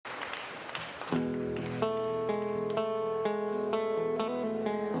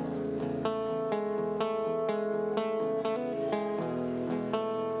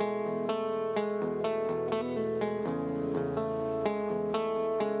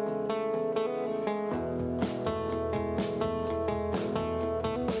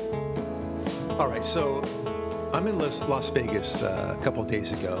All right, so I'm in Las Vegas a couple of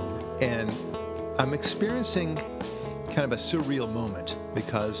days ago, and I'm experiencing kind of a surreal moment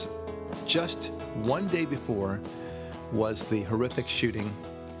because just one day before was the horrific shooting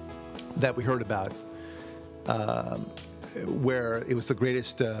that we heard about, where it was the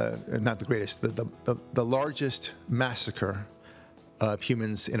greatest, not the greatest, the largest massacre of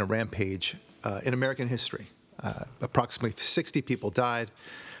humans in a rampage in American history. Approximately 60 people died,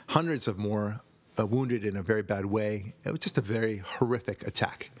 hundreds of more wounded in a very bad way. It was just a very horrific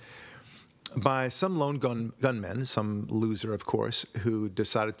attack by some lone gunmen, some loser, of course, who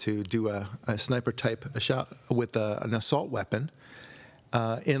decided to do a sniper-type shot with an assault weapon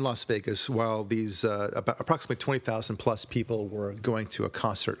in Las Vegas while these about approximately 20,000 plus people were going to a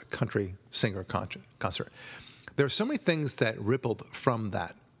concert, a country singer concert. There are so many things that rippled from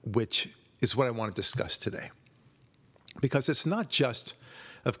that, which is what I want to discuss today. Because it's not just,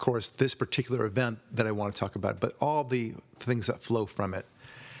 of course, this particular event that I want to talk about, but all the things that flow from it.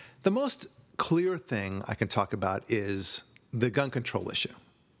 The most clear thing I can talk about is the gun control issue.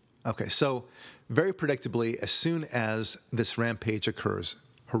 Okay, so very predictably, as soon as this rampage occurs,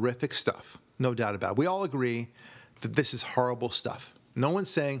 horrific stuff, no doubt about it. We all agree that this is horrible stuff. No one's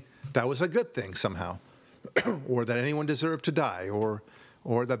saying that was a good thing somehow, or that anyone deserved to die, or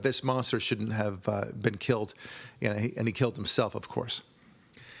that this monster shouldn't have been killed, and he killed himself, of course.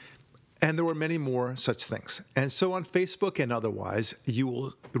 And there were many more such things. And so on Facebook and otherwise, you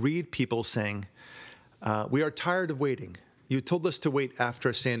will read people saying, we are tired of waiting. You told us to wait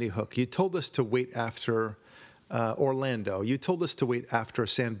after Sandy Hook. You told us to wait after Orlando. You told us to wait after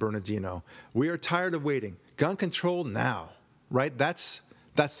San Bernardino. We are tired of waiting. Gun control now, right? That's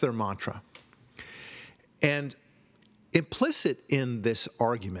their mantra. And implicit in this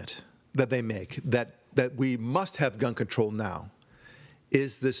argument that they make, that we must have gun control now,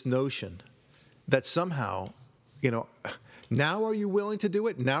 is this notion that somehow, now are you willing to do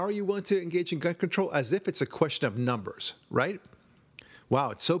it? Now are you willing to engage in gun control? As if it's a question of numbers, right?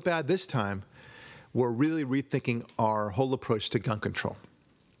 Wow, it's so bad this time, we're really rethinking our whole approach to gun control.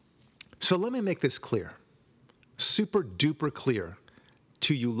 So let me make this clear, super duper clear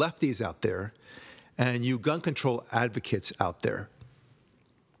to you lefties out there and you gun control advocates out there.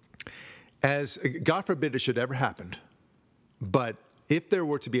 As God forbid it should ever happen, but if there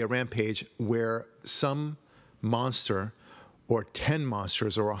were to be a rampage where some monster or 10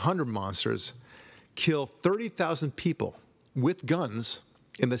 monsters or 100 monsters kill 30,000 people with guns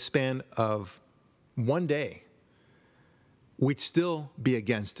in the span of one day, we'd still be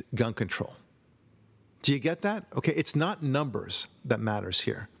against gun control. Do you get that? Okay, it's not numbers that matters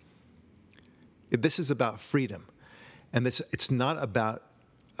here. This is about freedom. And it's not about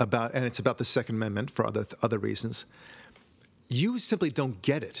and it's about the Second Amendment for other reasons. You simply don't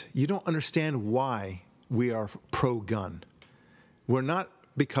get it. You don't understand why we are pro-gun.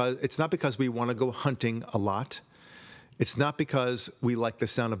 It's not because we want to go hunting a lot. It's not because we like the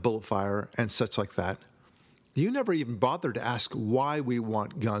sound of bullet fire and such like that. You never even bothered to ask why we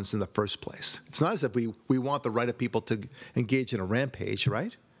want guns in the first place. It's not as if we want the right of people to engage in a rampage,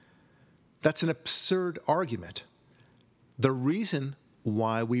 right? That's an absurd argument. The reason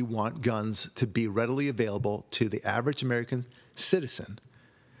why we want guns to be readily available to the average American citizen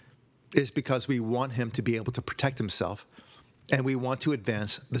is because we want him to be able to protect himself, and we want to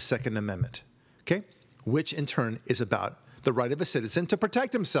advance the Second Amendment, okay? Which in turn is about the right of a citizen to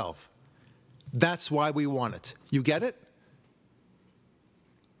protect himself. That's why we want it. You get it?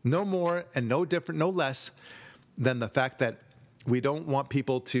 No more and no different, no less than the fact that we don't want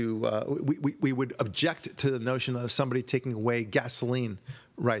people to, we would object to the notion of somebody taking away gasoline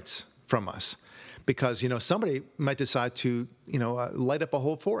rights from us. Because, somebody might decide to, light up a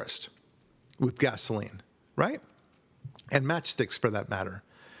whole forest with gasoline, right? And matchsticks for that matter.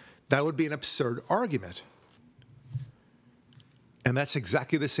 That would be an absurd argument. And that's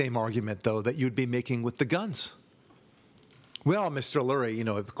exactly the same argument, though, that you'd be making with the guns. Well, Mr. Lurie,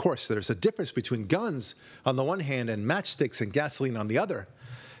 of course, there's a difference between guns on the one hand and matchsticks and gasoline on the other.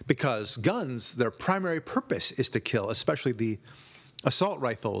 Because guns, their primary purpose is to kill, especially the assault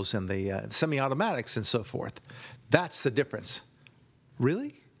rifles and the semi-automatics and so forth. That's the difference.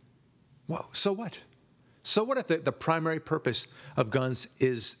 Really? Well, so what? So what if the primary purpose of guns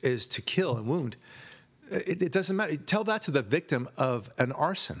is to kill and wound? It doesn't matter. Tell that to the victim of an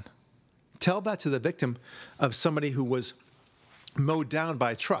arson. Tell that to the victim of somebody who was mowed down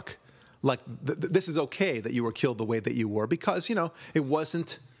by a truck. Like, this is okay that you were killed the way that you were because, it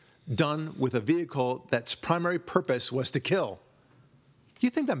wasn't done with a vehicle that's primary purpose was to kill. You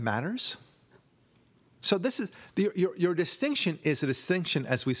think that matters? So this is your distinction is a distinction,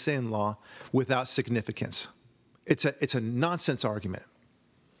 as we say in law, without significance. It's a nonsense argument.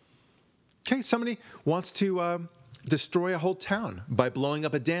 Okay, somebody wants to destroy a whole town by blowing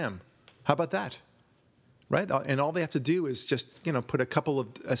up a dam. How about that? Right? And all they have to do is just put a couple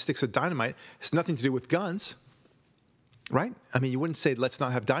of sticks of dynamite. It's nothing to do with guns, right? I mean, you wouldn't say let's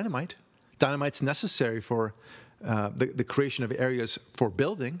not have dynamite. Dynamite's necessary for the creation of areas for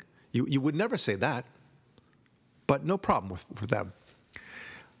building. You would never say that. But no problem with them.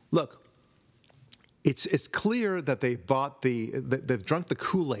 Look, it's clear that they've drunk the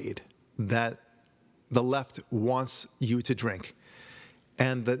Kool-Aid that the left wants you to drink,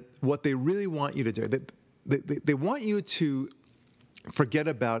 and that what they really want you to do, they want you to forget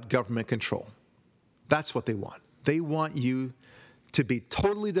about government control. That's what they want. They want you to be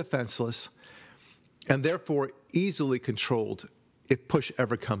totally defenseless and therefore easily controlled if push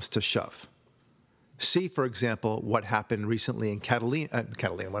ever comes to shove. See, for example, what happened recently in Catalonia.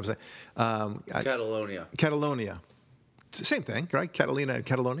 Catalonia. Same thing, right? Catalina and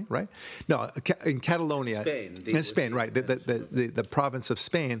Catalonia, right? No, in Catalonia. Spain. In Spain, right. The province of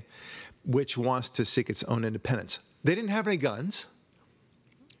Spain, which wants to seek its own independence. They didn't have any guns,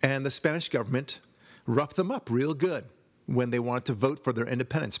 and the Spanish government roughed them up real good when they wanted to vote for their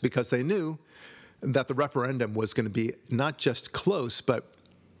independence, because they knew that the referendum was going to be not just close, but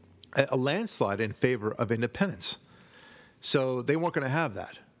a landslide in favor of independence. So they weren't going to have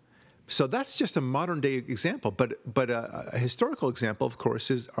that. So that's just a modern-day example. But a historical example, of course,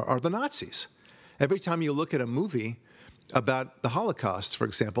 are the Nazis. Every time you look at a movie about the Holocaust, for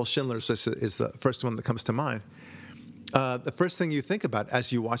example, Schindler's List is the first one that comes to mind. The first thing you think about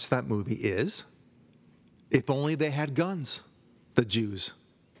as you watch that movie is, if only they had guns, the Jews.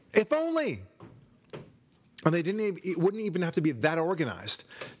 If only. And it wouldn't even have to be that organized.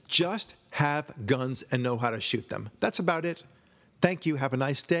 Just have guns and know how to shoot them. That's about it. Thank you. Have a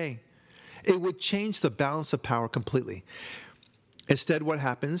nice day. It would change the balance of power completely. Instead, what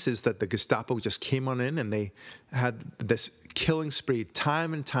happens is that the Gestapo just came on in and they had this killing spree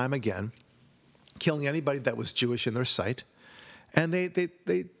time and time again, killing anybody that was Jewish in their sight. And they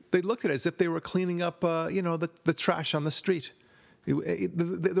looked at it as if they were cleaning up, the trash on the street. They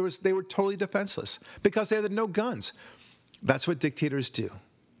were totally defenseless because they had no guns. That's what dictators do.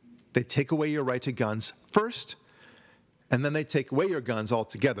 They take away your right to guns first, and then they take away your guns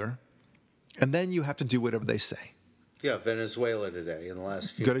altogether, and then you have to do whatever they say. Yeah, Venezuela today in the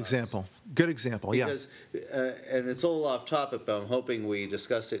last few Good months. Good example, yeah. Because, and it's a little off topic, but I'm hoping we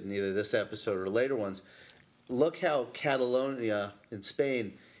discuss it in either this episode or later ones. Look how Catalonia in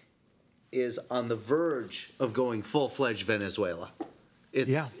Spain is on the verge of going full-fledged Venezuela.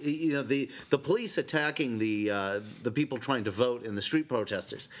 It's the police attacking the people trying to vote and the street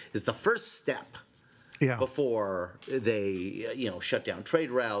protesters is the first step before they shut down trade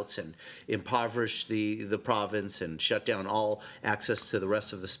routes and impoverish the province and shut down all access to the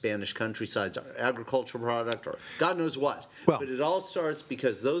rest of the Spanish countryside's agricultural product or God knows what. Well, but it all starts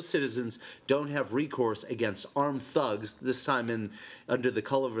because those citizens don't have recourse against armed thugs, this time under the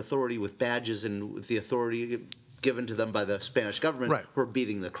color of authority with badges and with the authority given to them by the Spanish government, who are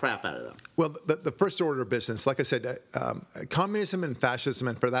beating the crap out of them. Well, the first order of business, like I said, communism and fascism,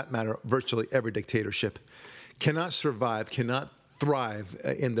 and for that matter, virtually every dictatorship, cannot survive, cannot thrive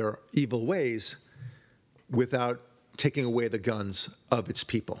in their evil ways without taking away the guns of its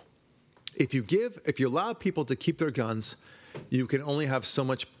people. If you allow people to keep their guns, you can only have so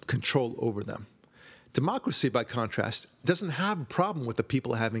much control over them. Democracy, by contrast, doesn't have a problem with the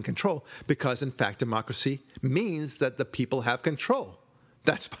people having control because, in fact, democracy means that the people have control.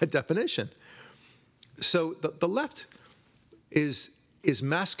 That's by definition. So the left is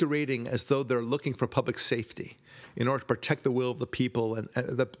masquerading as though they're looking for public safety in order to protect the will of the people and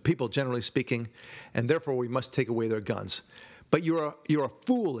the people, generally speaking, and therefore we must take away their guns. But you're a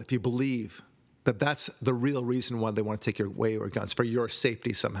fool if you believe that that's the real reason why they want to take away your guns, for your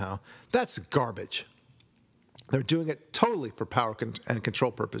safety somehow. That's garbage. They're doing it totally for power and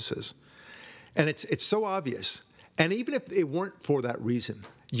control purposes. And it's so obvious. And even if it weren't for that reason,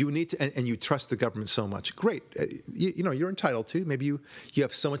 you need to, and you trust the government so much. Great. You're entitled to. Maybe you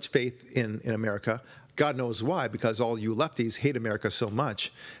have so much faith in America. God knows why, because all you lefties hate America so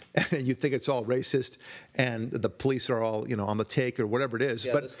much. And you think it's all racist and the police are all, on the take or whatever it is.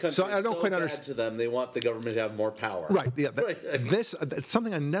 Yeah, but this country so I don't is quite bad understand to them. They want the government to have more power. Right. Yeah. It's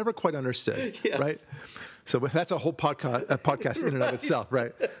something I never quite understood. Yes. Right. So that's a whole podcast in and of itself,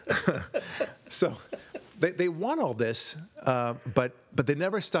 right? So they want all this, but they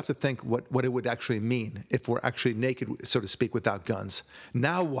never stop to think what it would actually mean if we're actually naked, so to speak, without guns.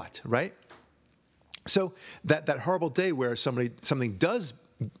 Now what, right? So that horrible day where something does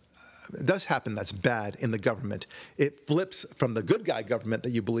happen that's bad in the government, it flips from the good guy government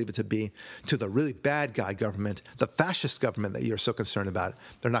that you believe it to be to the really bad guy government, the fascist government that you're so concerned about.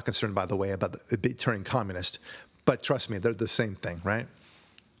 They're not concerned, by the way, about it turning communist, but trust me, they're the same thing, right?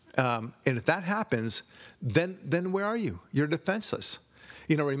 And if that happens, then where are you? You're defenseless.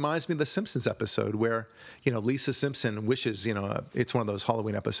 It reminds me of the Simpsons episode where, Lisa Simpson wishes, it's one of those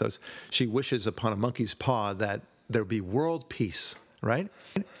Halloween episodes, she wishes upon a monkey's paw that there be world peace, right?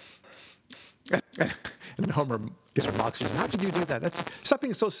 And Homer gets her mocks. How could you do that? Stop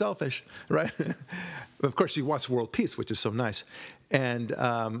being so selfish, right? Of course, she wants world peace, which is so nice. And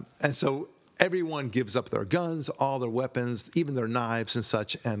so everyone gives up their guns, all their weapons, even their knives and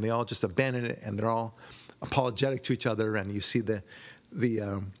such, and they all just abandon it, and they're all apologetic to each other. And you see the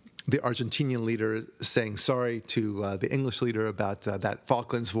Argentinian leader saying sorry to the English leader about that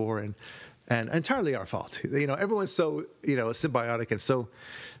Falklands War, and entirely our fault. Everyone's so symbiotic and so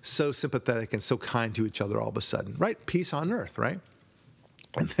sympathetic and so kind to each other all of a sudden, right? Peace on Earth, right?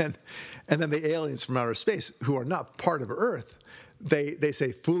 And then the aliens from outer space, who are not part of Earth, they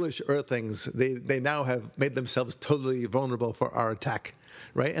say foolish Earthlings. They now have made themselves totally vulnerable for our attack,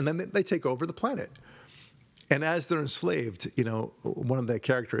 right? And then they take over the planet. And as they're enslaved, one of the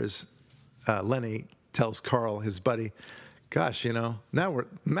characters, Lenny, tells Carl, his buddy, "Gosh, now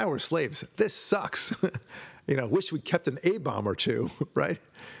we're slaves. This sucks. Wish we kept an A-bomb or two, right?"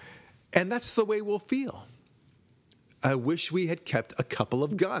 And that's the way we'll feel. I wish we had kept a couple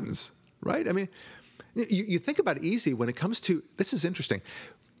of guns, right? I mean, you think about it easy when it comes to, this is interesting.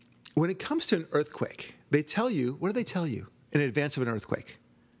 When it comes to an earthquake, they tell you, what do they tell you in advance of an earthquake?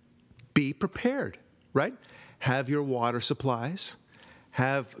 Be prepared, right? Have your water supplies,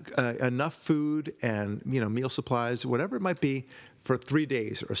 have enough food and meal supplies, whatever it might be, for 3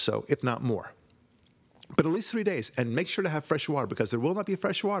 days or so, if not more. But at least 3 days, and make sure to have fresh water, because there will not be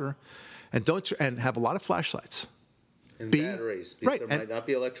fresh water, and have a lot of flashlights. And batteries, because there might not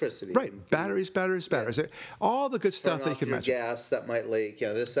be electricity. Right, batteries. Yeah. All the good stuff that you can imagine. Gas that might leak,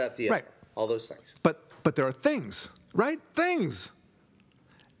 this, that, the other. All those things. But there are things, right? Things.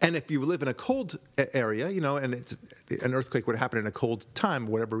 And if you live in a cold area, and an earthquake would happen in a cold time,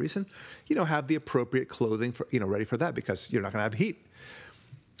 for whatever reason, have the appropriate clothing for, ready for that, because you're not going to have heat.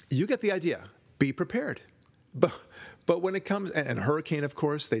 You get the idea. Be prepared. But when it comes, and hurricane, of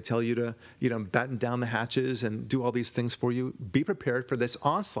course, they tell you to, batten down the hatches and do all these things for you. Be prepared for this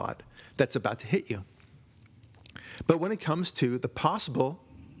onslaught that's about to hit you. But when it comes to the possible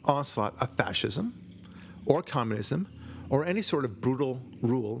onslaught of fascism or communism or any sort of brutal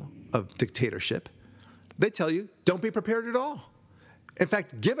rule of dictatorship, they tell you, don't be prepared at all. In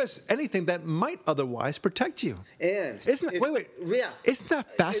fact, give us anything that might otherwise protect you. And isn't that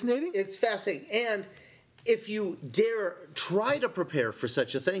fascinating? It's fascinating. And if you dare try to prepare for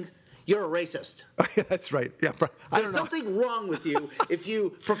such a thing, you're a racist. That's right. Yeah, There's something wrong with you if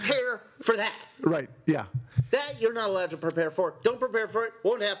you prepare for that. Right. Yeah. That you're not allowed to prepare for. Don't prepare for it.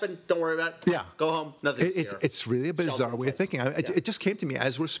 Won't happen. Don't worry about it. Yeah. Go home. Nothing's here. It's really a bizarre way of thinking. It just came to me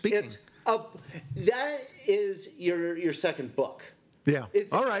as we're speaking. That is your second book. Yeah.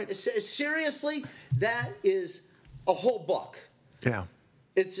 All right. Seriously, that is a whole book. Yeah.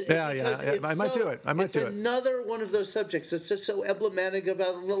 I might do it. It's another one of those subjects. It's just so emblematic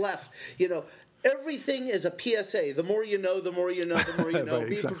about the left. Everything is a PSA. The more you know, the more you know, the more you know.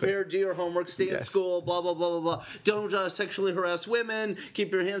 Be prepared, do your homework, stay in school, blah, blah, blah, blah, blah. Don't sexually harass women.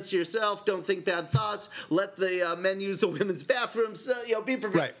 Keep your hands to yourself. Don't think bad thoughts. Let the men use the women's bathrooms. Be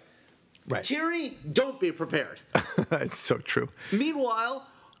prepared. Right. Tyranny, don't be prepared. That's so true. Meanwhile,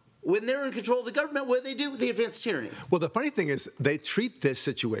 when they're in control of the government, what do? They advance tyranny. Well, the funny thing is they treat this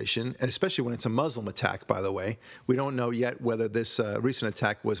situation, and especially when it's a Muslim attack, by the way. We don't know yet whether this recent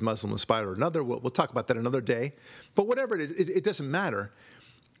attack was Muslim-inspired or another. We'll talk about that another day. But whatever it is, it doesn't matter.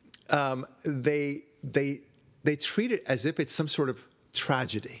 They treat it as if it's some sort of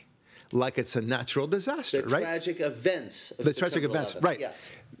tragedy, like it's a natural disaster, right? Tragic events. The tragic events, right?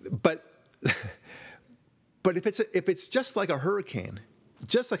 Yes. But if it's just like a hurricane,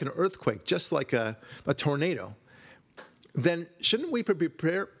 just like an earthquake, just like a tornado, then shouldn't we be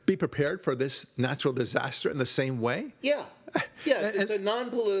prepared for this natural disaster in the same way? Yeah. Yeah, if it's a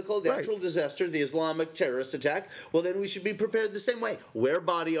non-political natural disaster, the Islamic terrorist attack, well, then we should be prepared the same way. Wear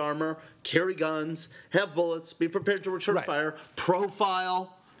body armor, carry guns, have bullets, be prepared to return fire,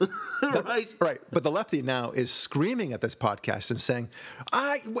 profile. Right. But the lefty now is screaming at this podcast and saying,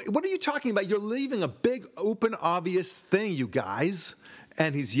 what are you talking about? You're leaving a big, open, obvious thing, you guys.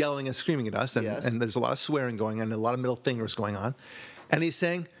 And he's yelling and screaming at us. And there's a lot of swearing going on and a lot of middle fingers going on. And he's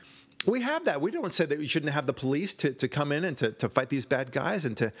saying, We have that. We don't say that we shouldn't have the police to come in and to fight these bad guys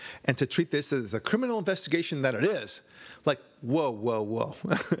and to treat this as a criminal investigation that it is. Like, whoa.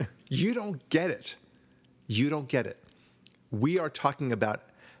 You don't get it. You don't get it. We are talking about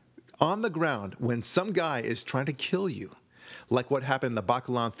on the ground when some guy is trying to kill you, like what happened in the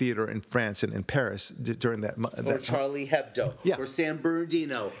Bacolod Theater in France and in Paris during that. Or Charlie Hebdo. Yeah. Or San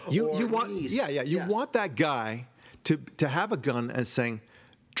Bernardino. You or want Nice. You want that guy to have a gun and saying,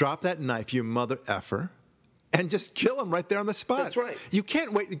 drop that knife, you mother effer, and just kill him right there on the spot. That's right. You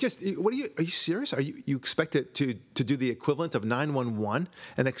can't wait. Are you serious? Are you expect it to do the equivalent of 911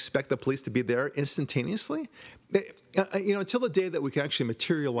 and expect the police to be there instantaneously? Until the day that we can actually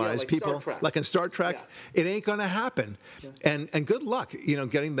materialize like people, Star Trek. like in Star Trek, it ain't going to happen. Yeah. And good luck,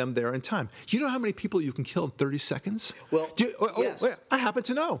 getting them there in time. You know how many people you can kill in 30 seconds? Well, yes. I happen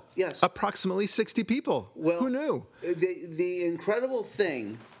to know. Yes. Approximately 60 people. Well, who knew? The incredible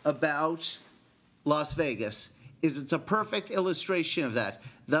thing about Las Vegas is it's a perfect illustration of that.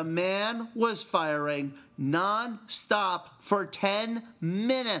 The man was firing non-stop for 10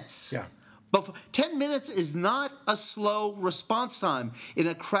 minutes. Yeah. But 10 minutes is not a slow response time in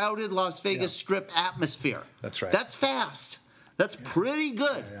a crowded Las Vegas Strip atmosphere. That's right. That's fast. That's pretty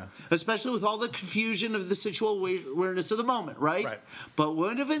good, Yeah. especially with all the confusion of the situational awareness of the moment, right? Right. But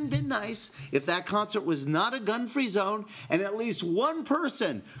wouldn't it have been nice if that concert was not a gun-free zone and at least one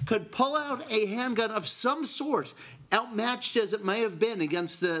person could pull out a handgun of some sort, outmatched as it may have been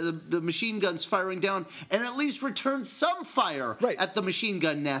against the machine guns firing down, and at least return some fire at the machine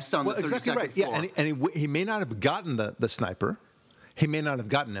gun nest on the 32nd exactly right. floor. Yeah, and he may not have gotten the sniper. He may not have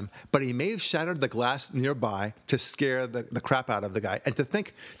gotten him, but he may have shattered the glass nearby to scare the crap out of the guy and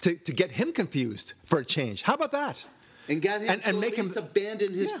to get him confused for a change. How about that? And got him to make at least him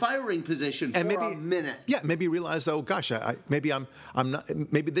abandon his firing position for a minute. Yeah, maybe realize, oh gosh, maybe I'm not.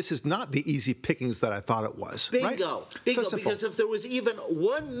 Maybe this is not the easy pickings that I thought it was. Bingo, right? bingo. So Because if there was even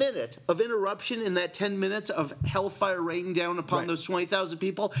 1 minute of interruption in that 10 minutes of hellfire raining down upon those 20,000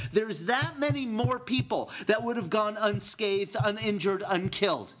 people, there's that many more people that would have gone unscathed, uninjured,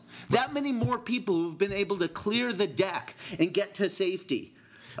 unkilled. That many more people who've been able to clear the deck and get to safety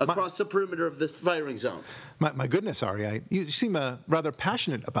across the perimeter of the firing zone. My goodness, Ari, you seem rather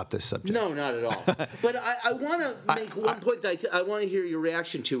passionate about this subject. No, not at all. But I want to make one point that I want to hear your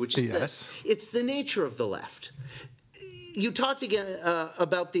reaction to, which is this. It's the nature of the left. You talked again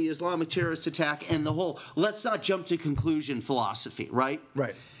about the Islamic terrorist attack and the whole let's not jump to conclusion philosophy, right?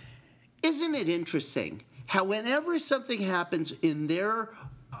 Right. Isn't it interesting how whenever something happens in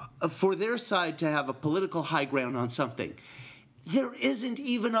for their side to have a political high ground on something, there isn't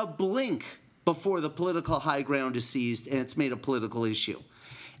even a blink before the political high ground is seized and it's made a political issue.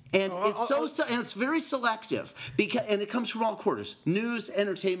 And it's very selective and it comes from all quarters: news,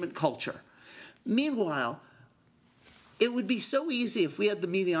 entertainment, culture. Meanwhile, it would be so easy if we had the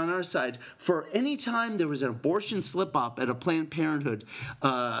media on our side for any time there was an abortion slip-up at a Planned Parenthood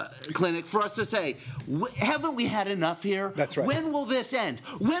clinic for us to say, haven't we had enough here? That's right. When will this end?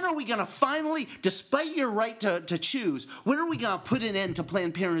 When are we going to finally, despite your right to choose, when are we going to put an end to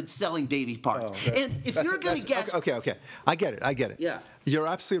Planned Parenthood selling baby parts? And if you're going to get... Okay. I get it. Yeah. You're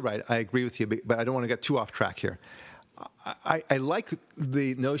absolutely right. I agree with you, but I don't want to get too off track here. I like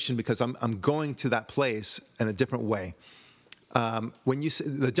the notion because I'm going to that place in a different way. When you say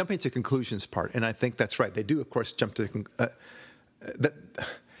the jumping to conclusions part, and I think that's right. They do, of course, jump to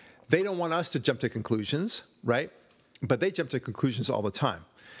they don't want us to jump to conclusions, right? But they jump to conclusions all the time.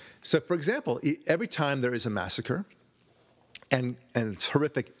 So, for example, every time there is a massacre, and it's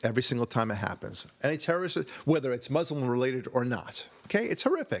horrific every single time it happens. Any terrorist, whether it's Muslim related or not, okay, it's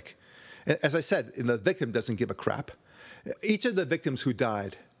horrific. As I said, the victim doesn't give a crap. Each of the victims who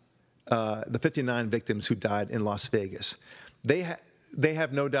died, the 59 victims who died in Las Vegas, they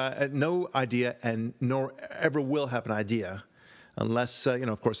have no idea and nor ever will have an idea, unless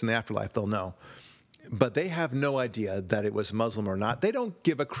of course in the afterlife they'll know. But they have no idea that it was Muslim or not. They don't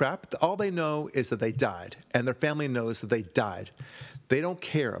give a crap. All they know is that they died, and their family knows that they died. They don't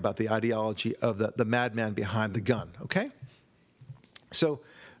care about the ideology of the madman behind the gun. Okay, so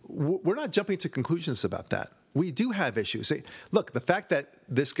we're not jumping to conclusions about that. We do have issues. Look, the fact that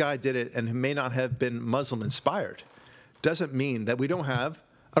this guy did it and may not have been Muslim inspired doesn't mean that we don't have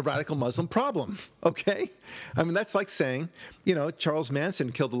a radical Muslim problem, okay? I mean, that's like saying, Charles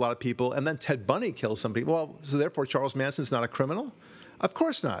Manson killed a lot of people and then Ted Bundy killed some people. Well, so therefore Charles Manson's not a criminal? Of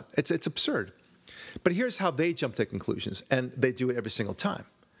course not. It's absurd. But here's how they jump to conclusions, and they do it every single time.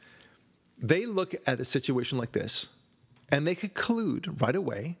 They look at a situation like this, and they conclude right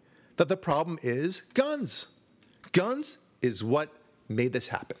away that the problem is guns. Guns is what made this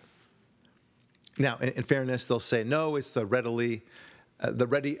happen. Now, in fairness, they'll say, no, it's the ready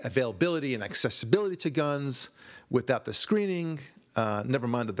availability and accessibility to guns without the screening. Never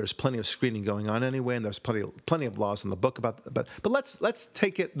mind that there's plenty of screening going on anyway, and there's plenty of laws in the book about that. But let's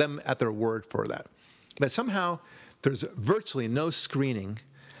take them at their word for that. That somehow there's virtually no screening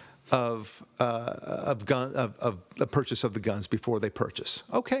of the purchase of the guns before they purchase.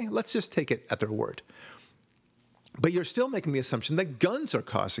 Okay, let's just take it at their word. But you're still making the assumption that guns are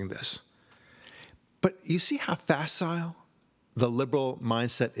causing this. But you see how facile the liberal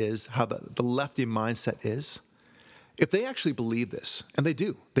mindset is, how the lefty mindset is? If they actually believe this, and they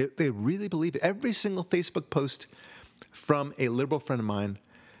do, they really believe it. Every single Facebook post from a liberal friend of mine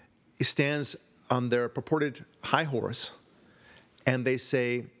stands on their purported high horse, and they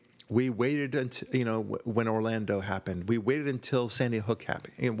say, we waited until, when Orlando happened. We waited until Sandy Hook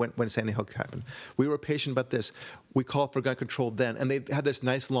happened, when Sandy Hook happened. We were patient about this. We called for gun control then. And they had this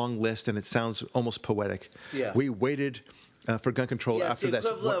nice long list, and it sounds almost poetic. Yeah. We waited for gun control after this.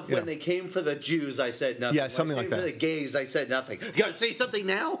 It's the equivalent of when they came for the Jews, I said nothing. Yeah, something like that. When they came for the gays, I said nothing. You got to say something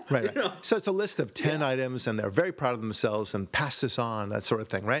now? Right. So it's a list of 10 items, and they're very proud of themselves and pass this on, that sort of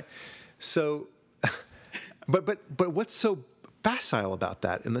thing, right? So, but what's so facile about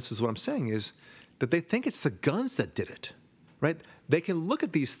that, and this is what I'm saying, is that they think it's the guns that did it, right? They can look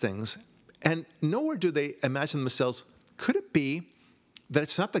at these things, and nowhere do they imagine themselves, could it be that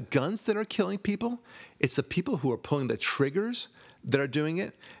it's not the guns that are killing people, it's the people who are pulling the triggers that are doing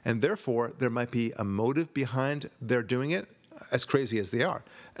it, and therefore there might be a motive behind their doing it, as crazy as they are.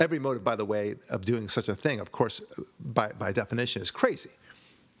 Every motive, by the way, of doing such a thing, of course, by definition, is crazy.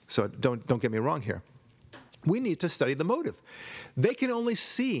 So don't get me wrong here. We need to study the motive. They can only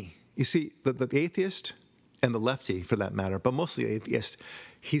see, you see, the atheist and the lefty, for that matter, but mostly the atheist,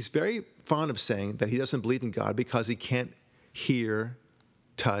 he's very fond of saying that he doesn't believe in God because he can't hear,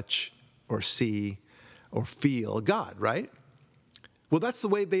 touch, or see, or feel God, right? Well, that's the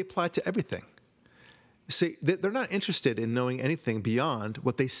way they apply to everything. See, they're not interested in knowing anything beyond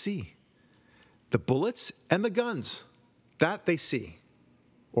what they see. The bullets and the guns, that they see,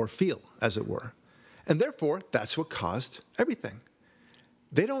 or feel, as it were. And therefore, that's what caused everything.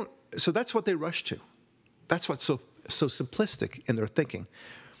 So that's what they rush to. That's what's so simplistic in their thinking.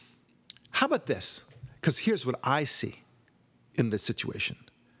 How about this? Because here's what I see in this situation.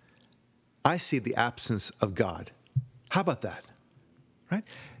 I see the absence of God. How about that? Right?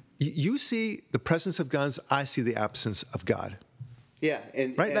 You see the presence of guns, I see the absence of God. Yeah,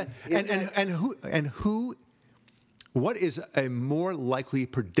 right? What is a more likely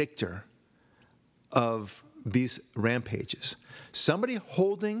predictor of these rampages? Somebody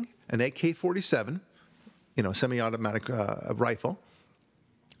holding an AK-47, semi-automatic rifle,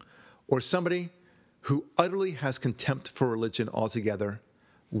 or somebody who utterly has contempt for religion altogether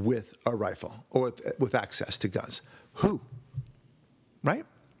with a rifle or with access to guns. Who? Right?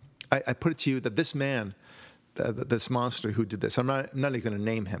 I put it to you that this man, this monster who did this, I'm not even going to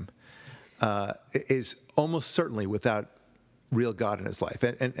name him, is almost certainly without real God in his life.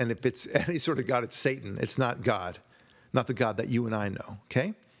 And if it's any sort of God, it's Satan. It's not God, not the God that you and I know,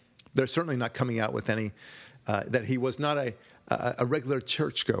 okay? They're certainly not coming out with any, that he was not a regular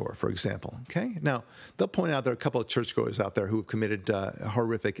churchgoer, for example, okay? Now, they'll point out there are a couple of churchgoers out there who have committed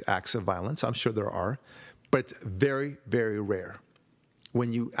horrific acts of violence. I'm sure there are, but it's very, very rare.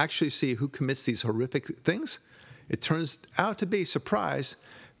 When you actually see who commits these horrific things, it turns out to be, surprise,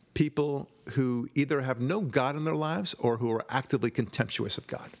 people who either have no God in their lives or who are actively contemptuous of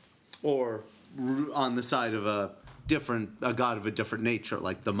God. Or on the side of a God of a different nature,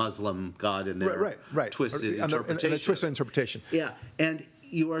 like the Muslim God in their twisted interpretation. And a twisted interpretation. Yeah, and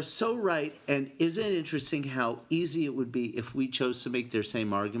you are so right. And isn't it interesting how easy it would be if we chose to make their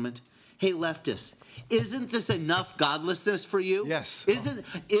same argument? Hey, leftists, isn't this enough godlessness for you? Yes.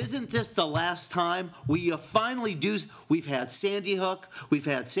 Isn't this the last time we finally do? We've had Sandy Hook, we've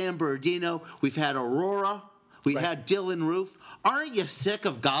had San Bernardino, we've had Aurora, we had Dylan Roof. Aren't you sick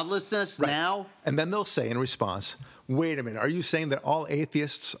of godlessness now? And then they'll say in response, wait a minute, are you saying that all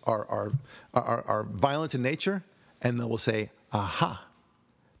atheists are violent in nature? And they will say, aha,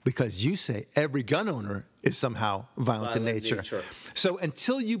 because you say every gun owner is somehow violent in nature. So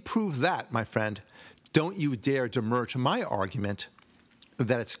until you prove that, my friend, don't you dare demur to my argument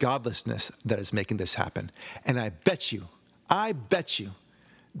that it's godlessness that is making this happen. And I bet you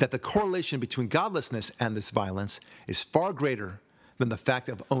that the correlation between godlessness and this violence is far greater than the fact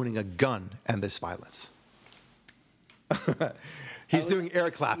of owning a gun and this violence. He's doing air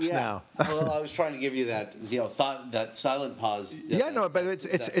claps now. Well, I was trying to give you that, thought, that silent pause. But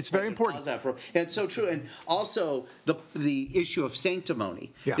it's very important. And so true. And also the issue of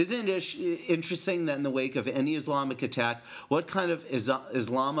sanctimony. Yeah. Isn't it interesting that in the wake of any Islamic attack, what kind of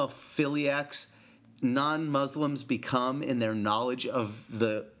Islamophiliacs non-Muslims become in their knowledge of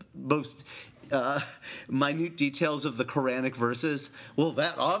the most minute details of the Quranic verses? Well,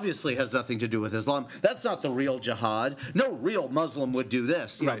 that obviously has nothing to do with Islam. That's not the real jihad. No real Muslim would do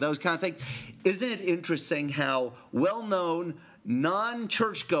this. Right. Those kind of things. Isn't it interesting how well-known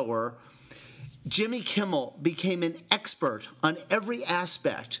non-churchgoer Jimmy Kimmel became an expert on every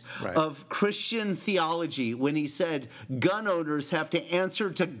aspect of Christian theology when he said gun owners have to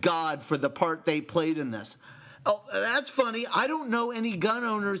answer to God for the part they played in this? Oh, that's funny. I don't know any gun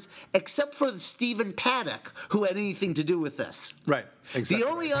owners except for Stephen Paddock who had anything to do with this. Right. Exactly. The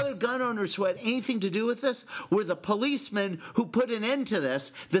only other gun owners who had anything to do with this were the policemen who put an end to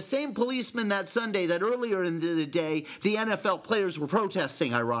this, the same policemen that Sunday that earlier in the day the NFL players were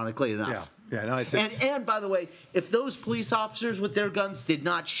protesting, ironically enough. Yeah. Yeah, no, and by the way, if those police officers with their guns did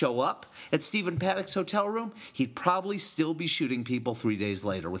not show up at Stephen Paddock's hotel room, he'd probably still be shooting people 3 days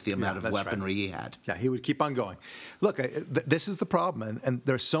later with the amount of weaponry he had. Yeah, he would keep on going. Look, this is the problem, and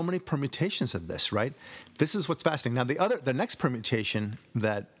there's so many permutations of this, right? This is what's fascinating. Now, the next permutation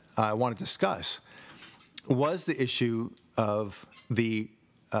that I want to discuss was the issue of the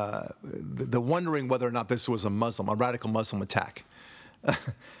wondering whether or not this was a radical Muslim attack.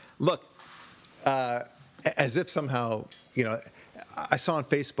 Look. As if somehow, I saw on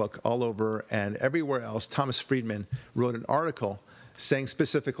Facebook all over and everywhere else, Thomas Friedman wrote an article saying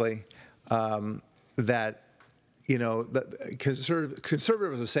specifically that, that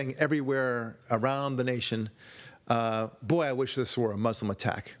conservatives are saying everywhere around the nation, boy, I wish this were a Muslim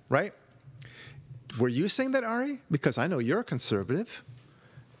attack, right? Were you saying that, Ari? Because I know you're a conservative.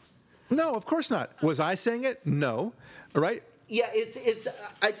 No, of course not. Was I saying it? No, right? Yeah, it's.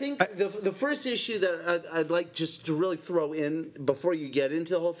 I think the first issue that I'd like just to really throw in before you get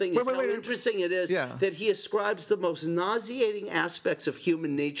into the whole thing is how interesting it is that he ascribes the most nauseating aspects of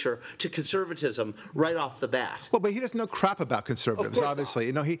human nature to conservatism right off the bat. Well, but he doesn't know crap about conservatives, of course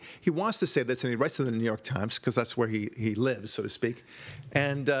obviously. Not. He wants to say this, and he writes to the New York Times because that's where he lives, so to speak,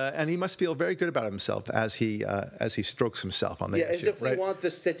 and he must feel very good about himself as he strokes himself on the issue. As if we want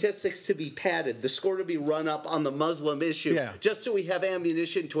the statistics to be padded, the score to be run up on the Muslim issue. Yeah. Just so we have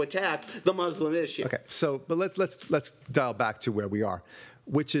ammunition to attack the Muslim issue. Okay, but let's dial back to where we are,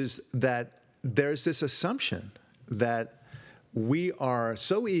 which is that there's this assumption that we are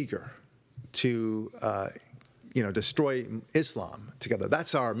so eager to destroy Islam together.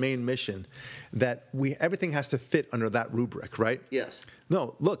 That's our main mission. That everything has to fit under that rubric, right? Yes.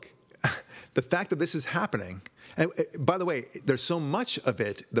 No, look, the fact that this is happening, and by the way, there's so much of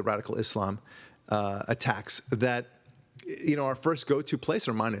it, the radical Islam attacks, that our first go-to place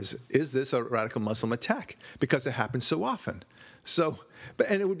in our mind is this a radical Muslim attack? Because it happens so often.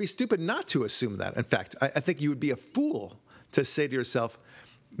 And it would be stupid not to assume that. In fact, I think you would be a fool to say to yourself,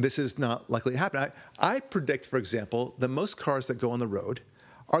 this is not likely to happen. I predict, for example, that most cars that go on the road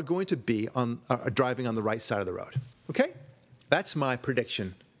are going to be driving on the right side of the road. Okay? That's my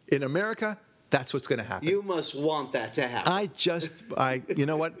prediction. In America, that's what's going to happen. You must want that to happen. You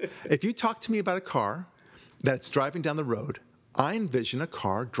know what? If you talk to me about a car that's driving down the road, I envision a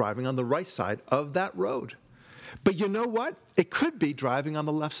car driving on the right side of that road. But you know what? It could be driving on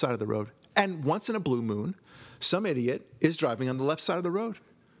the left side of the road. And once in a blue moon, some idiot is driving on the left side of the road.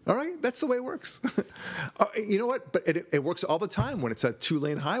 All right? That's the way it works. You know what? But it works all the time when it's a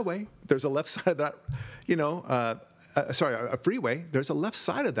 2-lane highway. There's a left side of that, a freeway. There's a left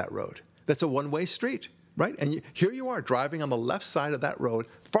side of that road. That's a one-way street, right? And here you are driving on the left side of that road,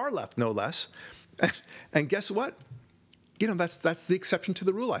 far left, no less. And guess what? That's the exception to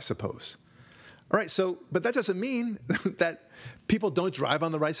the rule, I suppose. All right, but that doesn't mean that people don't drive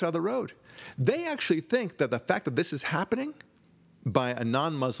on the right side of the road. They actually think that the fact that this is happening by a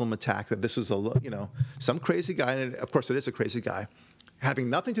non-Muslim attack, that this was some crazy guy, and of course it is a crazy guy, having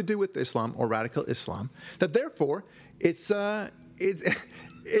nothing to do with Islam or radical Islam, that therefore it's an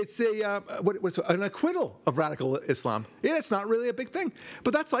acquittal of radical Islam. Yeah, it's not really a big thing.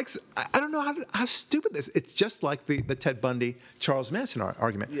 But that's like, I don't know how stupid this is. It's just like the Ted Bundy, Charles Manson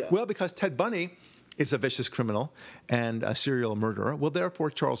argument. Yeah. Well, because Ted Bundy is a vicious criminal and a serial murderer, well, therefore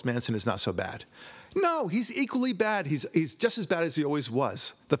Charles Manson is not so bad. No, he's equally bad. He's just as bad as he always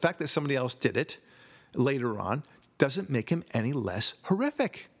was. The fact that somebody else did it later on doesn't make him any less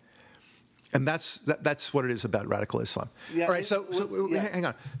horrific. And that's what it is about radical Islam. Yeah, All right, so yes. hang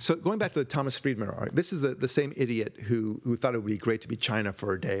on. So going back to the Thomas Friedman argument, this is the same idiot who thought it would be great to be China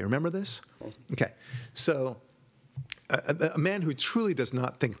for a day. Remember this? Okay, so a man who truly does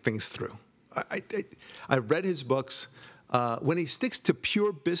not think things through. I read his books. When he sticks to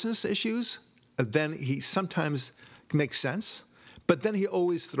pure business issues, then he sometimes makes sense. But then he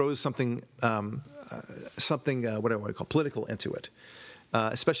always throws something what do I want to call political into it.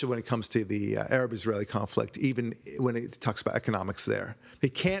 Especially when it comes to the Arab-Israeli conflict, even when he talks about economics there. He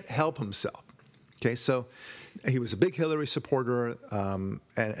can't help himself. Okay, so he was a big Hillary supporter, and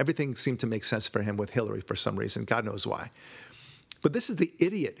everything seemed to make sense for him with Hillary for some reason. God knows why. But this is the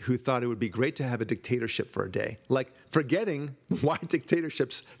idiot who thought it would be great to have a dictatorship for a day, like forgetting why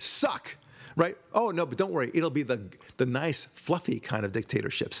dictatorships suck, right? Oh, no, but don't worry. It'll be the nice, fluffy kind of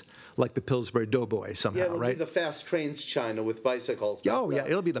dictatorships, like the Pillsbury Doughboy somehow, Yeah, it'll right? be the fast trains China with bicycles. Yeah,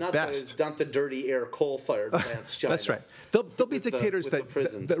 it'll be the best. Not the dirty air coal-fired plants China. That's right. There'll be dictators with the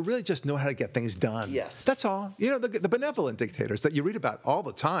prisons. that really just know how to get things done. Yes. That's all. You know, the benevolent dictators that you read about all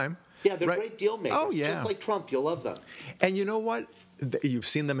the time. Yeah, they're right? great deal makers. Oh, yeah. Just like Trump, you'll love them. And you know what? You've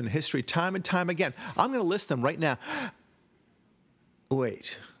seen them in history time and time again. I'm going to list them right now.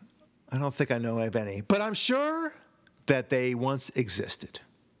 Wait, I don't think I know of any, but I'm sure that they once existed.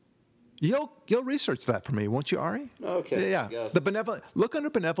 You'll research that for me, won't you, Ari? Okay. Yeah. Yes. The benevolent. Look under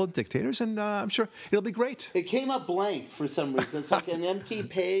benevolent dictators, and I'm sure it'll be great. It came up blank for some reason. It's like an empty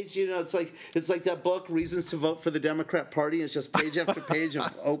page. You know, it's like that book, Reasons to Vote for the Democrat Party. It's just page after page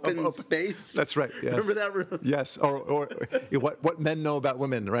of open space. That's right. Yes. Remember that? Yes. Or what men know about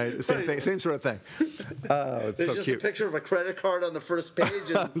women, right? Same thing. Same sort of thing. Oh, it's There's so just cute. a picture of a credit card on the first page.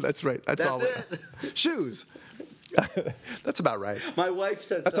 And That's right. That's all. it. Shoes. That's about right. My wife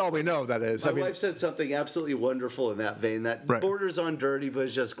said That's all we know, that is. My wife said something absolutely wonderful in that vein that Right. borders on dirty, but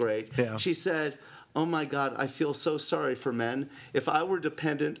is just great. Yeah. She said, "Oh my God, I feel so sorry for men. If I were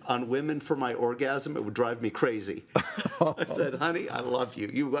dependent on women for my orgasm, it would drive me crazy." I said, "Honey, I love you.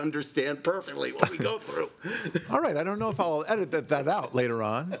 You understand perfectly what we go through." All right. I don't know if I'll edit that out later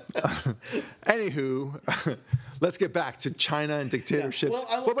on. Anywho, let's get back to China and dictatorships. Wait,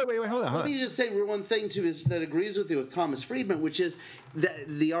 hold on. Let me just say one thing too is that agrees with you with Thomas Friedman, which is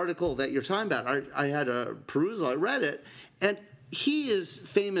the article that you're talking about. I had a perusal. I read it, and he is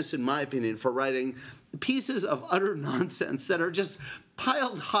famous, in my opinion, for writing pieces of utter nonsense that are just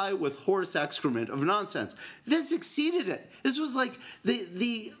piled high with horse excrement of nonsense. This exceeded it. This was like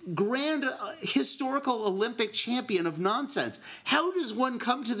the grand historical Olympic champion of nonsense. How does one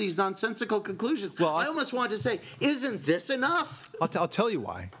come to these nonsensical conclusions? Well, I almost wanted to say, isn't this enough? I'll tell you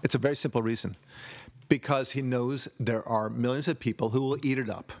why. It's a very simple reason. Because he knows there are millions of people who will eat it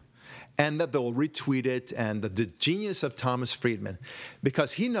up, and that they'll retweet it, and the genius of Thomas Friedman,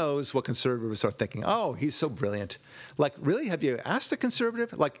 because he knows what conservatives are thinking. Oh, he's so brilliant. Like, really? Have you asked a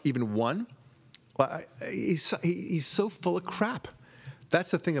conservative? Like, even one? Well, he's so full of crap.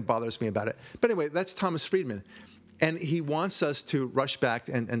 That's the thing that bothers me about it. But anyway, that's Thomas Friedman. And he wants us to rush back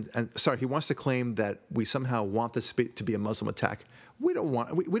he wants to claim that we somehow want this to be a Muslim attack. We don't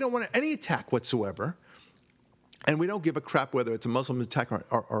want any attack whatsoever. And we don't give a crap whether it's a Muslim attack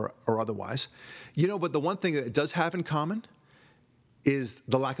or otherwise. You know, but the one thing that it does have in common is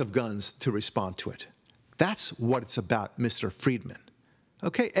the lack of guns to respond to it. That's what it's about, Mr. Friedman.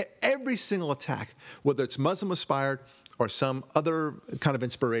 Okay? Every single attack, whether it's Muslim-inspired or some other kind of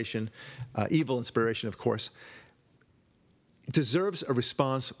inspiration, evil inspiration, of course, deserves a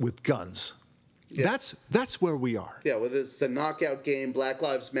response with guns. Yeah. That's where we are. Yeah, whether it's the knockout game, Black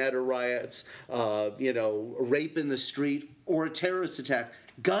Lives Matter riots, rape in the street, or a terrorist attack,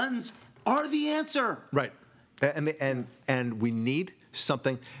 guns are the answer. Right, and we need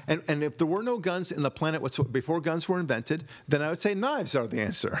something. And if there were no guns in the planet before guns were invented, then I would say knives are the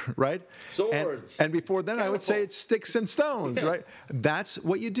answer, right? Swords. And before then, I would say it's sticks and stones, yes. Right? That's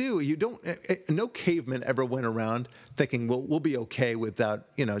what you do. You don't. No caveman ever went around thinking, well, we'll be okay without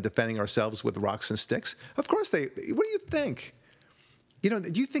defending ourselves with rocks and sticks. Of course they. What do you think?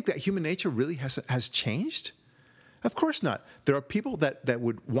 Do you think that human nature really has changed? Of course not. There are people that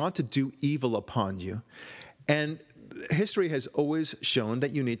would want to do evil upon you, and history has always shown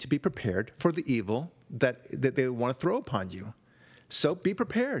that you need to be prepared for the evil that they want to throw upon you. So be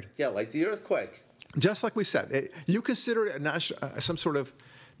prepared. Yeah, like the earthquake. Just like we said, you consider it some sort of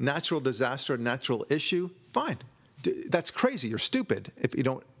natural disaster, natural issue, fine. That's crazy. You're stupid if you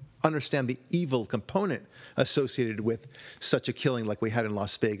don't understand the evil component associated with such a killing like we had in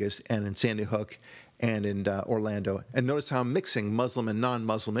Las Vegas and in Sandy Hook and in Orlando. And notice how I'm mixing Muslim and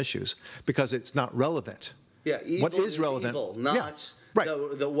non-Muslim issues because it's not relevant. Yeah, evil what is relevant? Evil, not Right.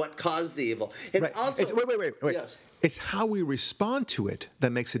 the what caused the evil. And Right. also, Wait. Yes. It's how we respond to it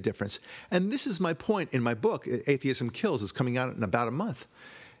that makes a difference. And this is my point in my book, Atheism Kills, is coming out in about a month.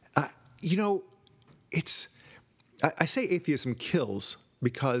 You know, I say atheism kills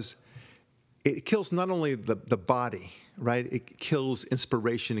because it kills not only the body, right? It kills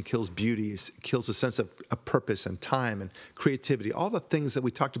inspiration, it kills beauty, it kills a sense of purpose and time and creativity, all the things that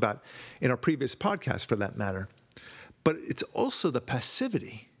we talked about in our previous podcast for that matter. But it's also the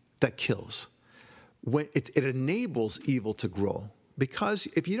passivity that kills. When it enables evil to grow. Because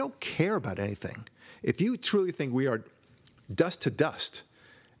if you don't care about anything, if you truly think we are dust to dust,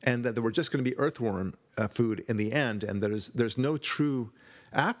 and that we're just going to be earthworm food in the end, and there's no true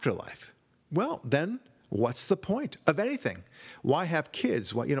afterlife, well, then what's the point of anything? Why have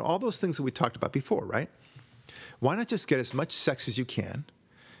kids? Why, all those things that we talked about before, right? Why not just get as much sex as you can,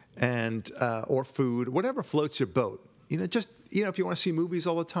 and or food, whatever floats your boat? If you want to see movies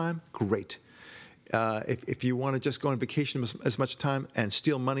all the time, great. If you want to just go on vacation as much time and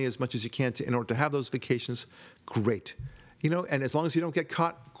steal money as much as you can in order to have those vacations, great. And as long as you don't get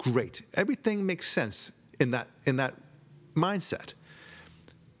caught, great. Everything makes sense in that mindset.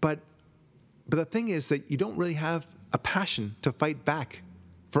 But the thing is that you don't really have a passion to fight back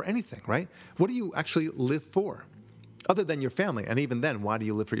for anything, right? What do you actually live for? Other than your family, and even then, why do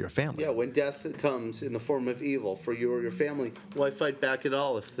you live for your family? Yeah, when death comes in the form of evil for you or your family, why fight back at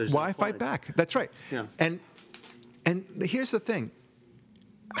all if there's why no fight point? back? That's right. Yeah. And here's the thing: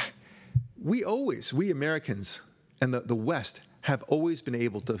 we Americans and the West have always been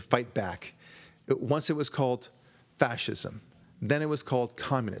able to fight back. Once it was called fascism, then it was called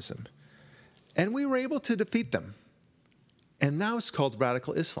communism, and we were able to defeat them. And now it's called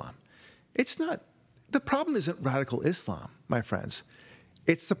radical Islam. It's not. The problem isn't radical Islam, my friends.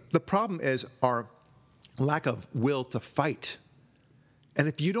 It's the problem is our lack of will to fight. And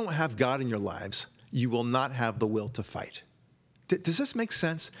if you don't have God in your lives, you will not have the will to fight. Does this make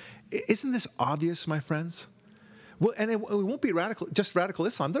sense? Isn't this obvious, my friends? Well, and it won't be just radical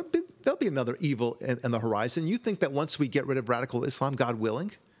Islam. There'll be another evil in the horizon. You think that once we get rid of radical Islam, God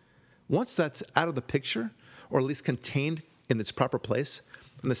willing, once that's out of the picture, or at least contained in its proper place,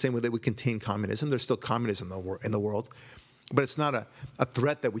 in the same way that we contain communism, there's still communism in the world, but it's not a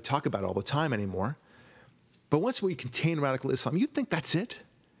threat that we talk about all the time anymore. But once we contain radical Islam, you think that's it?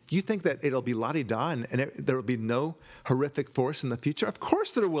 You think that it'll be la-di-da and there will be no horrific force in the future? Of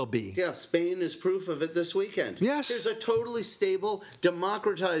course there will be. Yeah, Spain is proof of it this weekend. Yes. There's a totally stable,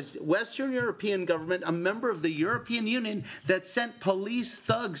 democratized Western European government, a member of the European Union, that sent police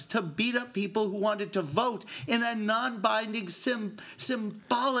thugs to beat up people who wanted to vote in a non-binding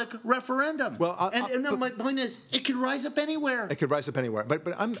symbolic referendum. Well, my point is, it can rise up anywhere. It could rise up anywhere.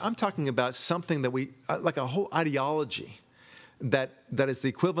 But I'm talking about something that we, like a whole ideology, that is the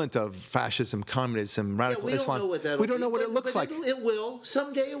equivalent of fascism, communism, radical Islam. We don't know what it looks like. It will.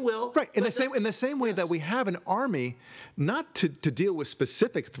 Someday it will. Right. In the same way that we have an army, not to deal with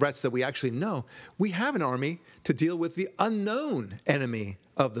specific threats that we actually know, we have an army to deal with the unknown enemy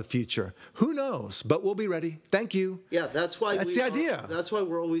of the future. Who knows? But we'll be ready. Thank you. Yeah, that's the idea. That's why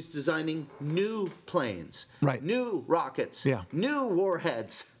we're always designing new planes, right? New rockets, yeah, new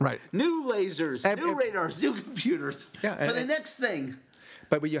warheads, right? New lasers, new radars, new computers, yeah, for the next thing.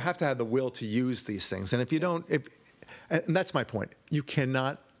 But you have to have the will to use these things, and if you don't, and that's my point. You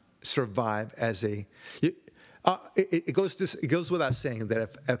cannot survive as a. It goes without saying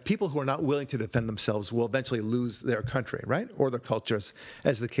that if people who are not willing to defend themselves will eventually lose their country, right, or their cultures,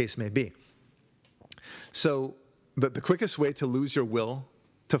 as the case may be. So the quickest way to lose your will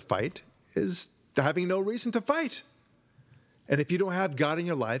to fight is having no reason to fight. And if you don't have God in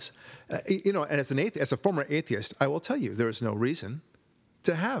your lives, and as a former atheist, I will tell you there is no reason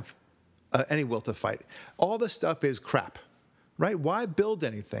to have any will to fight. All this stuff is crap. Right? Why build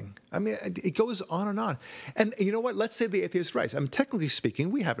anything? I mean, it goes on and on. And you know what? Let's say the atheist is right. I mean, technically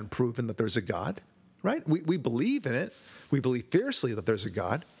speaking, we haven't proven that there's a God, right? We believe in it. We believe fiercely that there's a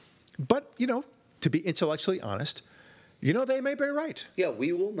God. But, to be intellectually honest, they may be right. Yeah,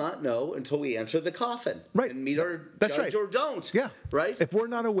 we will not know until we enter the coffin. Right. And meet our That's judge right. or don't. Yeah. Right? If we're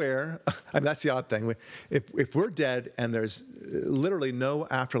not aware, that's the odd thing. If we're dead and there's literally no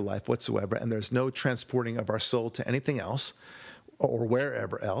afterlife whatsoever and there's no transporting of our soul to anything else, or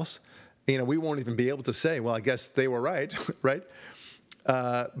wherever else, we won't even be able to say, well, I guess they were right, right?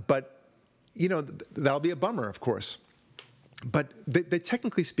 But, that'll be a bummer, of course. But they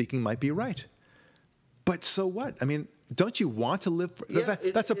technically speaking might be right. But so what? I mean, don't you want to live for,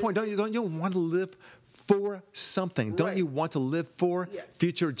 that's the point. Don't you want to live for something? Right. Don't you want to live for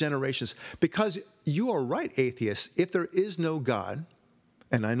future generations? Because you are right, atheists. If there is no God,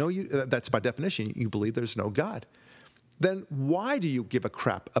 and I know that's by definition, you believe there's no God, then why do you give a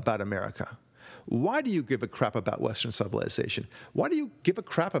crap about America? Why do you give a crap about Western civilization? Why do you give a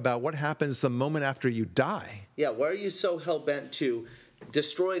crap about what happens the moment after you die? Yeah, why are you so hell-bent to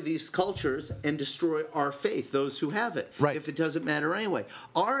destroy these cultures and destroy our faith, those who have it, right, if it doesn't matter anyway?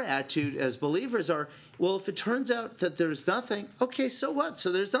 Our attitude as believers are, well, if it turns out that there's nothing, okay, so what?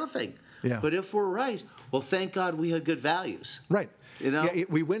 So there's nothing. Yeah. But if we're right, well, thank God we had good values. Right. You know? Yeah,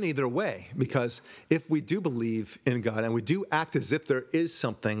 we win either way, because if we do believe in God and we do act as if there is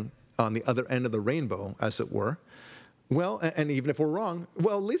something on the other end of the rainbow, as it were, well, and even if we're wrong,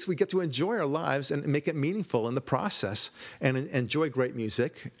 well, at least we get to enjoy our lives and make it meaningful in the process, and enjoy great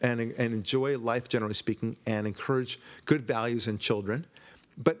music and enjoy life, generally speaking, and encourage good values in children.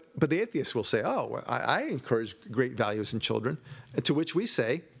 But the atheist will say, oh, I encourage great values in children, to which we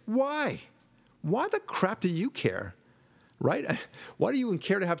say, why? Why the crap do you care? Right? Why do you even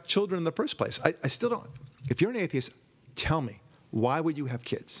care to have children in the first place? I still don't. If you're an atheist, tell me, why would you have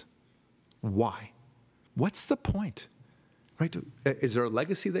kids? Why? What's the point? Right? Is there a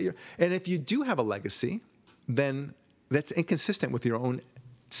legacy that you're... And if you do have a legacy, then that's inconsistent with your own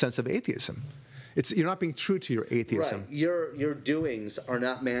sense of atheism. You're not being true to your atheism. Right. Your doings are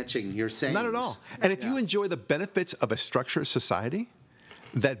not matching your sayings. Not at all. And if you enjoy the benefits of a structured society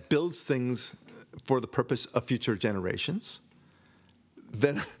that builds things for the purpose of future generations,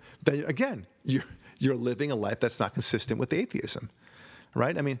 then again, you're living a life that's not consistent with atheism.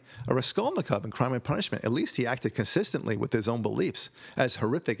 Right? I mean, Raskolnikov in Crime and Punishment, at least he acted consistently with his own beliefs, as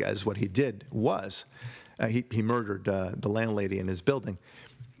horrific as what he did was. He murdered the landlady in his building.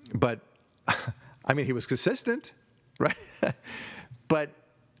 But, I mean, he was consistent, right? But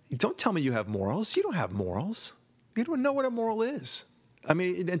don't tell me you have morals. You don't have morals. You don't know what a moral is. I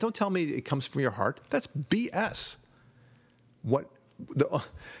mean, and don't tell me it comes from your heart. That's BS.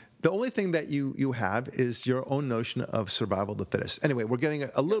 The only thing that you have is your own notion of survival of the fittest. Anyway, we're getting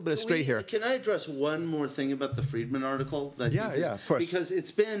a little bit astray here. Can I address one more thing about the Friedman article? Yeah, of course. Because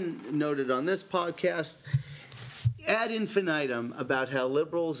it's been noted on this podcast ad infinitum about how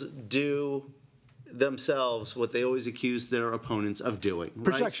liberals do themselves what they always accuse their opponents of doing.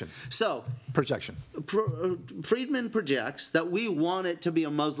 Projection. Right? So, projection. Friedman projects that we want it to be a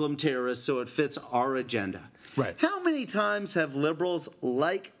Muslim terrorist so it fits our agenda. Right. How many times have liberals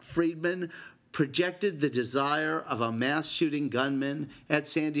like Friedman projected the desire of a mass shooting gunman at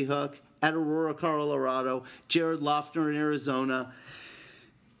Sandy Hook, at Aurora, Colorado, Jared Loughner in Arizona,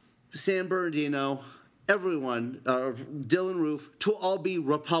 San Bernardino, everyone, Dylan Roof, to all be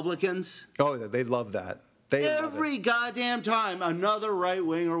Republicans? Oh, they love that. Every goddamn time, another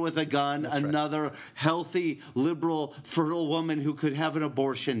right-winger with a gun, another healthy, liberal, fertile woman who could have an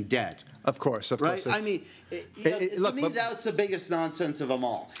abortion dead. Of course. Right? I mean, to me, that's the biggest nonsense of them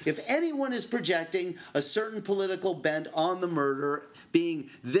all. If anyone is projecting a certain political bent on the murder being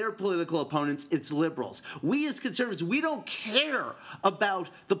their political opponents, it's liberals. We as conservatives, we don't care about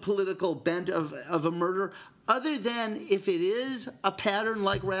the political bent of a murder other than if it is a pattern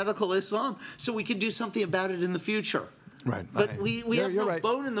like radical Islam, so we can do something about it in the future. Right. But we have no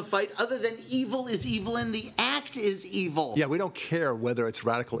bone in the fight other than evil is evil and the act is evil. Yeah, we don't care whether it's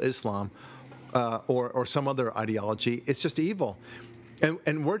radical Islam or some other ideology. It's just evil.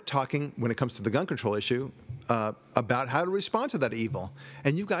 And we're talking, when it comes to the gun control issue, about how to respond to that evil.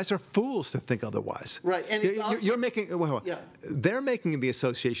 And you guys are fools to think otherwise. Right. And you're making... They're making the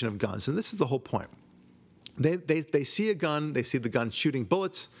association of guns, and this is the whole point. They see a gun, they see the gun shooting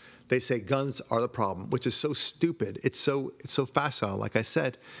bullets, they say guns are the problem, which is so stupid. It's so facile, like I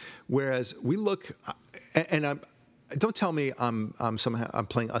said. Whereas we look, and don't tell me I'm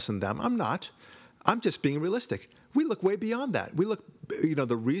playing us and them. I'm not. I'm just being realistic. We look way beyond that. We look,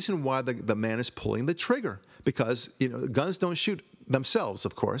 the reason why the man is pulling the trigger, because guns don't shoot themselves,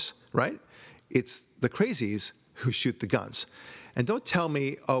 of course, right? It's the crazies who shoot the guns. And don't tell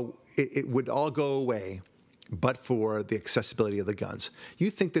me, it would all go away but for the accessibility of the guns. You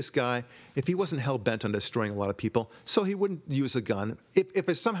think this guy, if he wasn't hell-bent on destroying a lot of people, so he wouldn't use a gun. If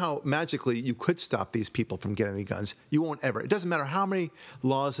it's somehow magically you could stop these people from getting any guns, you won't ever. It doesn't matter how many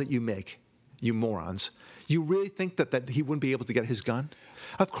laws that you make, you morons. You really think that he wouldn't be able to get his gun?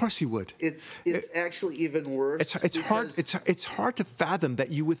 Of course he would. It's actually even worse. It's hard to fathom that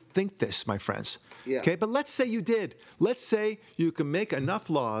you would think this, my friends. Yeah. Okay, but let's say you did. Let's say you can make enough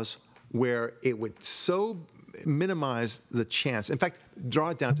laws where it would so minimize the chance, in fact, draw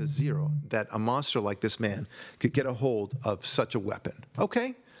it down to zero, that a monster like this man could get a hold of such a weapon.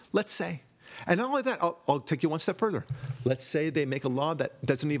 Okay, let's say. And not only that, I'll take you one step further. Let's say they make a law that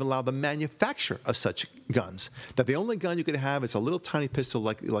doesn't even allow the manufacture of such guns. That the only gun you could have is a little tiny pistol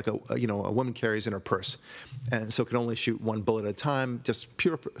like a woman carries in her purse, and so it can only shoot one bullet at a time, just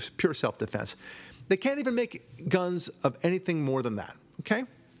pure self-defense. They can't even make guns of anything more than that. Okay.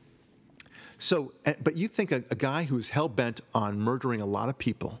 So, but you think a guy who's hell-bent on murdering a lot of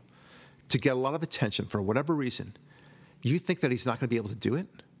people to get a lot of attention for whatever reason, you think that he's not going to be able to do it?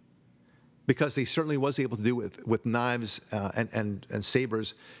 Because he certainly was able to do it with knives and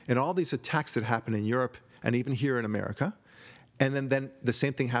sabers and all these attacks that happened in Europe and even here in America. And then the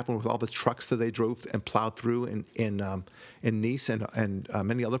same thing happened with all the trucks that they drove and plowed through in Nice and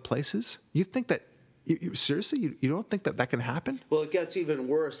many other places. You think that seriously, you don't think that can happen? Well, it gets even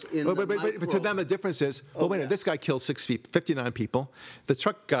worse in but to them, the difference is, this guy killed 59 people. The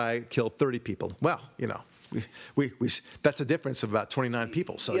truck guy killed 30 people. Well, we that's a difference of about 29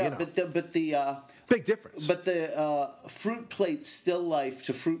 people. So, but the big difference. But the fruit plate still life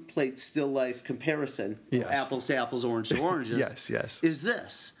to fruit plate still life comparison, yes. Apples to apples, orange to oranges, yes, is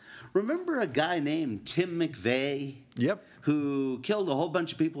this. Remember a guy named Tim McVeigh? Yep. Who killed a whole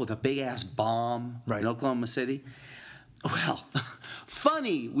bunch of people with a big-ass bomb in Oklahoma City? Well,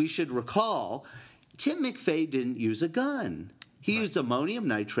 funny, we should recall, Tim McVeigh didn't use a gun. He used ammonium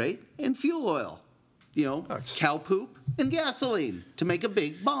nitrate and fuel oil. Cow poop and gasoline to make a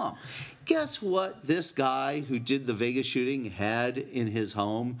big bomb. Guess what this guy who did the Vegas shooting had in his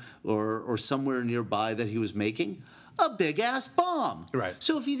home or somewhere nearby that he was making? A big-ass bomb. Right.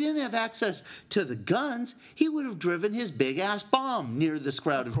 So if he didn't have access to the guns, he would have driven his big-ass bomb near this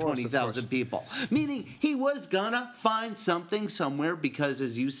crowd of 20,000 people. Meaning he was gonna find something somewhere because,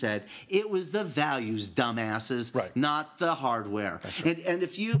 as you said, it was the values, dumbasses, not the hardware. That's right. And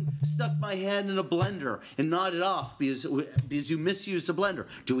if you stuck my hand in a blender and gnawed it off because you misused the blender,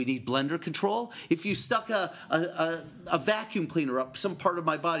 do we need blender control? If you stuck a vacuum cleaner up some part of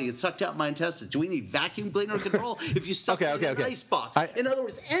my body and sucked out my intestines, do we need vacuum cleaner control? If you stuck it in an ice box. In other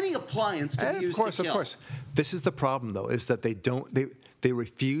words, any appliance can be used to kill. Of course. This is the problem, though, is that they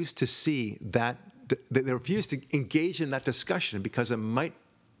refuse to see that, they refuse to engage in that discussion because it might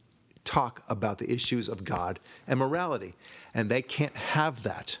talk about the issues of God and morality, and they can't have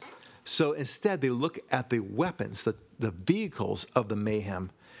that. So instead, they look at the weapons, the vehicles of the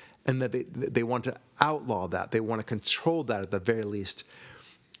mayhem, and that they want to outlaw that. They want to control that at the very least.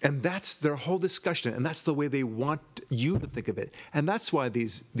 And that's their whole discussion, and that's the way they want you to think of it. And that's why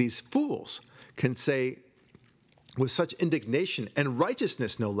these fools can say, with such indignation and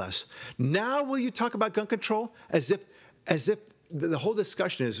righteousness, no less, now will you talk about gun control? As if the whole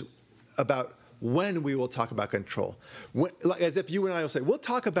discussion is about when we will talk about control. As if you and I will say, we'll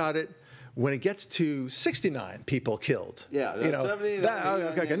talk about it when it gets to 69 people killed. Yeah,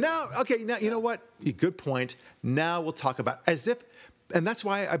 79. Now, you know what? Good point. Now we'll talk about as if. And that's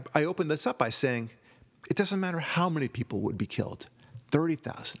why I opened this up by saying it doesn't matter how many people would be killed,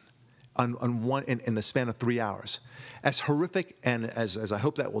 30,000 on one in the span of 3 hours. As horrific and as I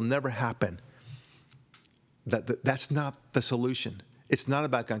hope that will never happen, that's not the solution. It's not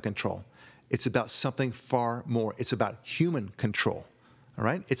about gun control. It's about something far more. It's about human control, all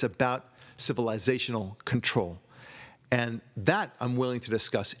right? It's about civilizational control. And that I'm willing to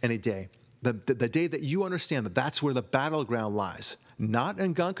discuss any day. The day that you understand that that's where the battleground lies, not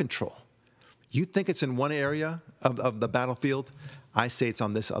in gun control. You think it's in one area of the battlefield. I say it's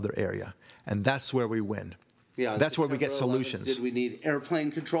on this other area. And that's where we win. Yeah, that's where we get solutions. Did we need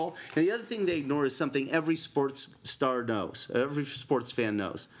airplane control? And the other thing they ignore is something every sports star knows, every sports fan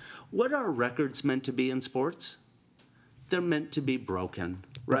knows. What are records meant to be in sports? They're meant to be broken,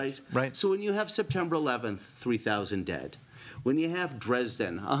 right? Right. So when you have September 11th, 3,000 dead. When you have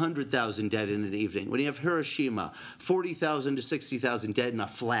Dresden, 100,000 dead in an evening. When you have Hiroshima, 40,000 to 60,000 dead in a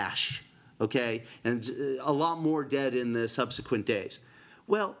flash, okay? And a lot more dead in the subsequent days.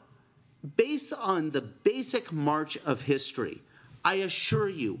 Well, based on the basic march of history, I assure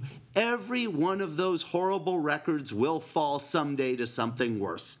you, every one of those horrible records will fall someday to something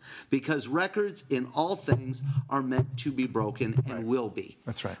worse. Because records in all things are meant to be broken and will be.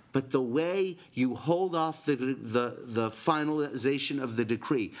 That's right. But the way you hold off the finalization of the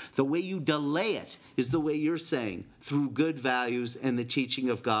decree, the way you delay it, is the way you're saying, through good values and the teaching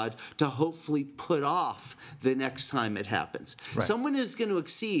of God, to hopefully put off the next time it happens. Right. Someone is going to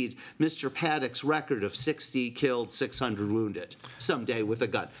exceed Mr. Paddock's record of 60 killed, 600 wounded someday with a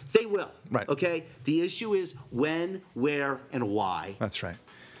gun. They will. Right. Okay? The issue is when, where, and why. That's right.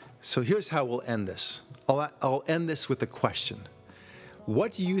 So here's how we'll end this. I'll end this with a question.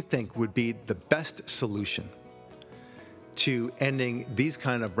 What do you think would be the best solution? to ending these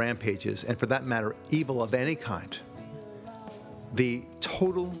kind of rampages, and for that matter, evil of any kind, the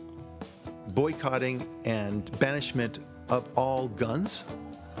total boycotting and banishment of all guns,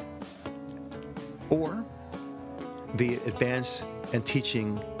 or the advance and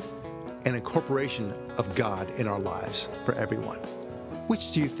teaching and incorporation of God in our lives for everyone?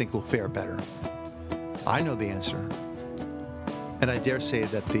 Which do you think will fare better? I know the answer. And I dare say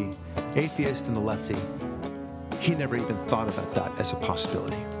that the atheist and the lefty, he never even thought about that as a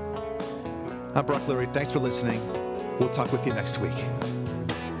possibility. I'm Brock Lurie. Thanks for listening. We'll talk with you next week.